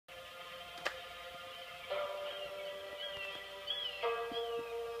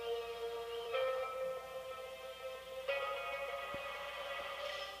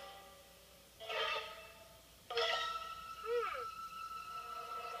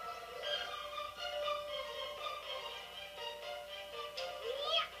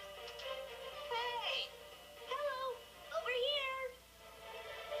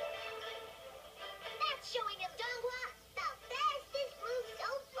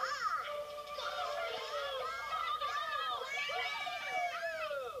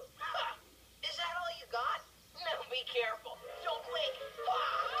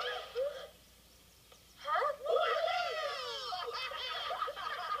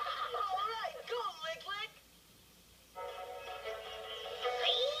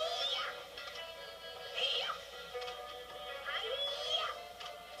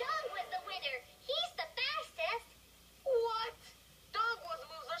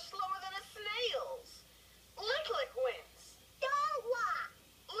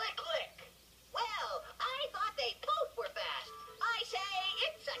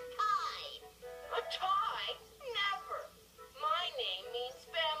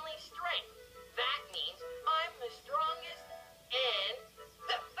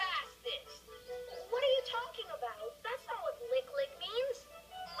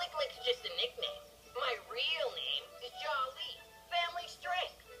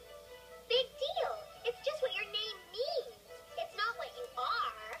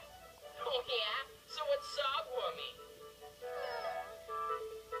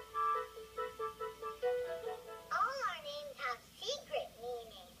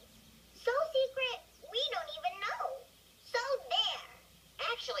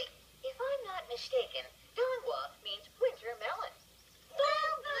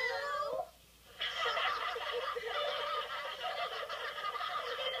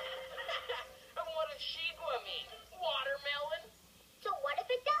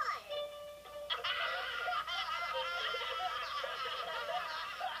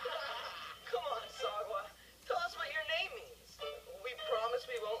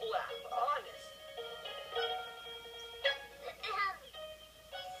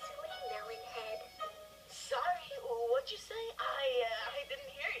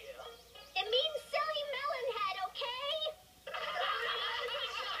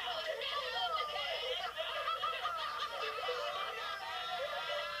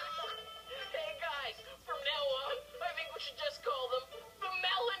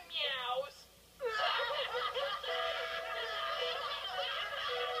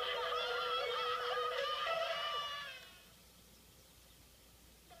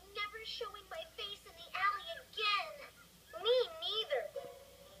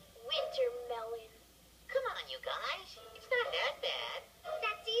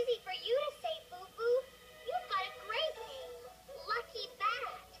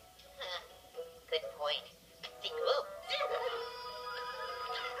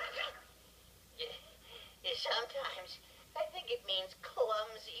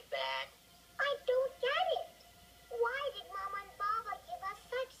fuzzy back. I don't get it. Why did Mama and Baba give us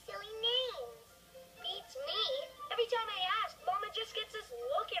such silly names? Beats me. Every time I ask, Mama just gets this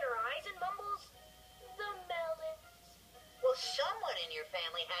look in her eyes and mumbles, "The melons." Well, someone in your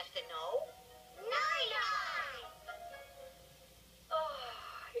family has to know. Nine-Eye! Oh,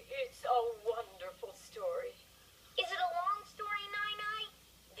 it's a wonderful story. Is it a long story, Nine-Eye?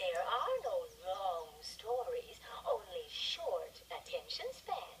 There are no long stories, only short attention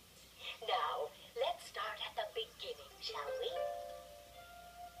spans. Now, let's start at the beginning, shall we?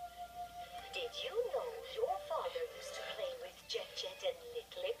 Did you know your father used to play with Jet and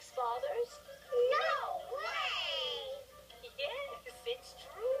Lick-Lick's fathers? No way! Yes, it's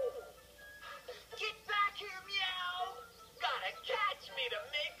true. Get back here, meow! Gotta catch me to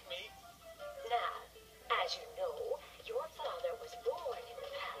make me. Now, as you know, your father was born in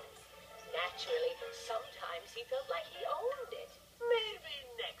the palace. Naturally, sometimes he felt like he owned it. Maybe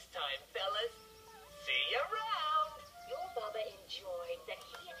next time, fellas. See you around. Your Baba enjoyed that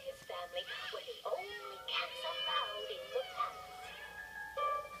he and his family were the only cats allowed in the palace.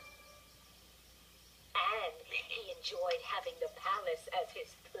 And he enjoyed having the palace as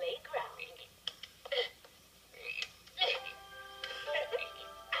his playground.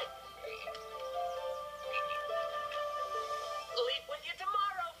 Leave with you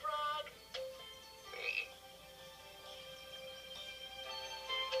tomorrow, Frog.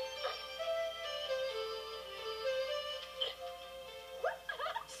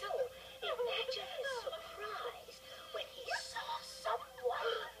 So, imagine his surprise when he saw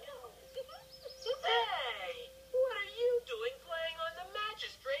someone new. Hey, what are you doing playing on the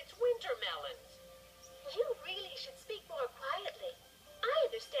magistrate's winter melons? You really should speak more quietly. I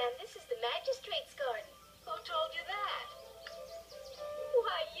understand this is the magistrate's garden. Who told you that?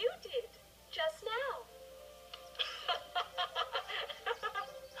 Why, you did. Just now.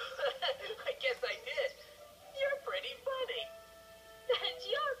 I guess I did. You're pretty funny. And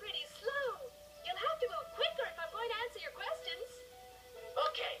you're pretty slow. You'll have to move quicker if I'm going to answer your questions.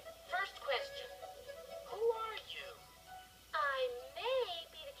 Okay, first question. Who are you? I may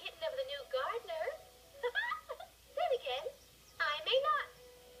be the kitten of the new gardener. Then again, I may not.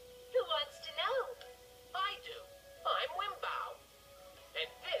 Who wants to know? I do. I'm Wimbao.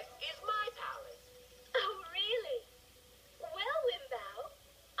 And this is my palace. Oh, really? Well, Wimbao,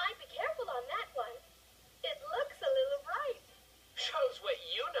 I'd be careful on that one. It looks a little bright. Shows what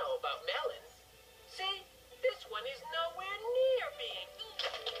you know about melons. See, this one is nowhere near being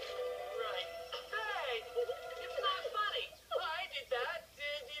right. Hey, it's not funny. I did that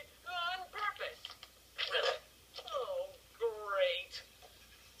on purpose. Oh, great.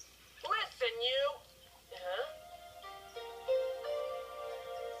 Listen, you. Huh?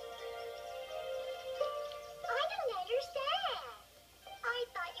 I don't understand. I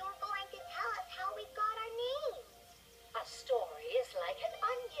thought you were going to tell us how we got our names. A story is like an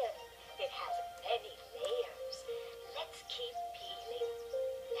onion. It has many layers. Let's keep peeling.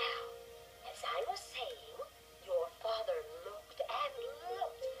 Now, as I was saying, your father looked and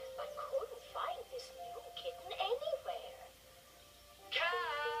looked, but couldn't find this new kitten anywhere.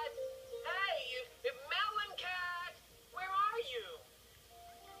 Cat! Hey, Melon Cat! Where are you?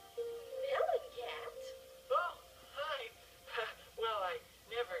 Melon cat? Oh, hi. Well, I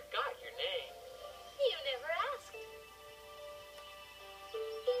never got your name. You never asked.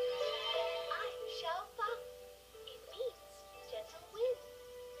 I'm Xiaofang. It means gentle wind.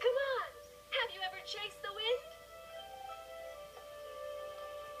 Come on. Have you ever chased the wind?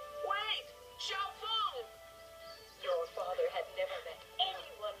 Wait! Xiaofeng! Your father had never met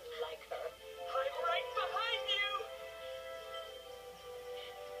anyone like her. I'm right behind you!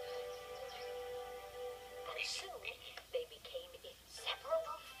 And soon they became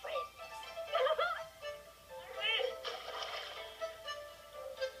inseparable friends.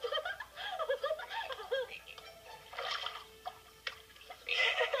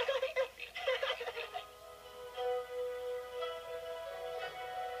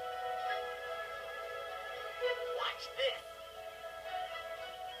 Watch this!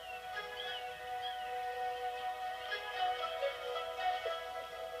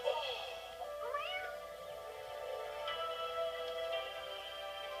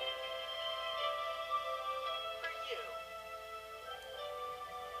 For you.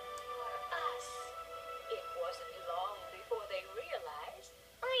 For us, it wasn't long before they realized,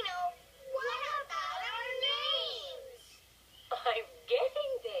 I know. What about our names? I'm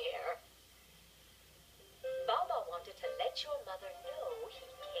getting there. Baba wanted to let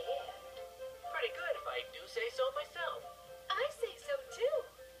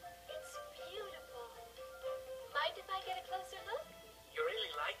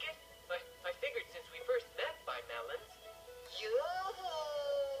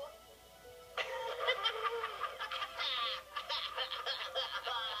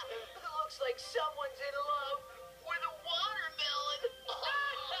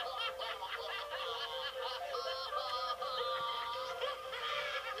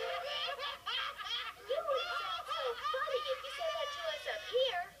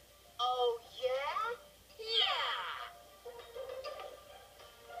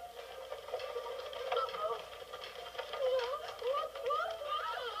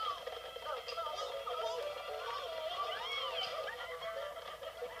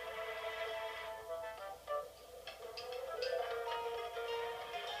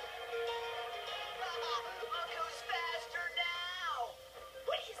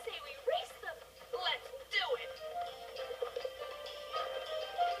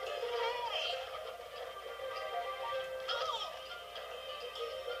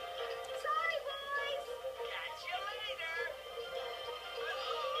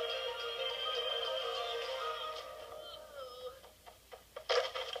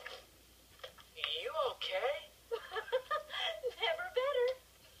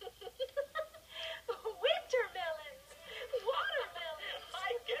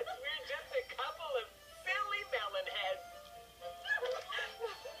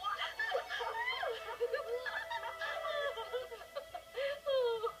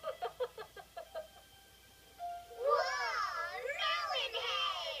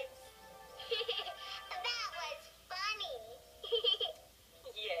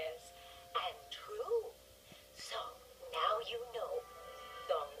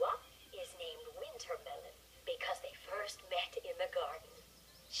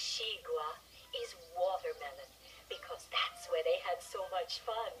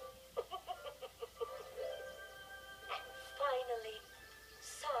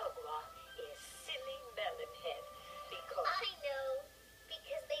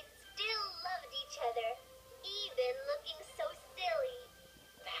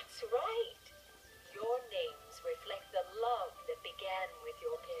with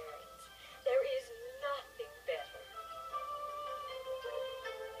your parents.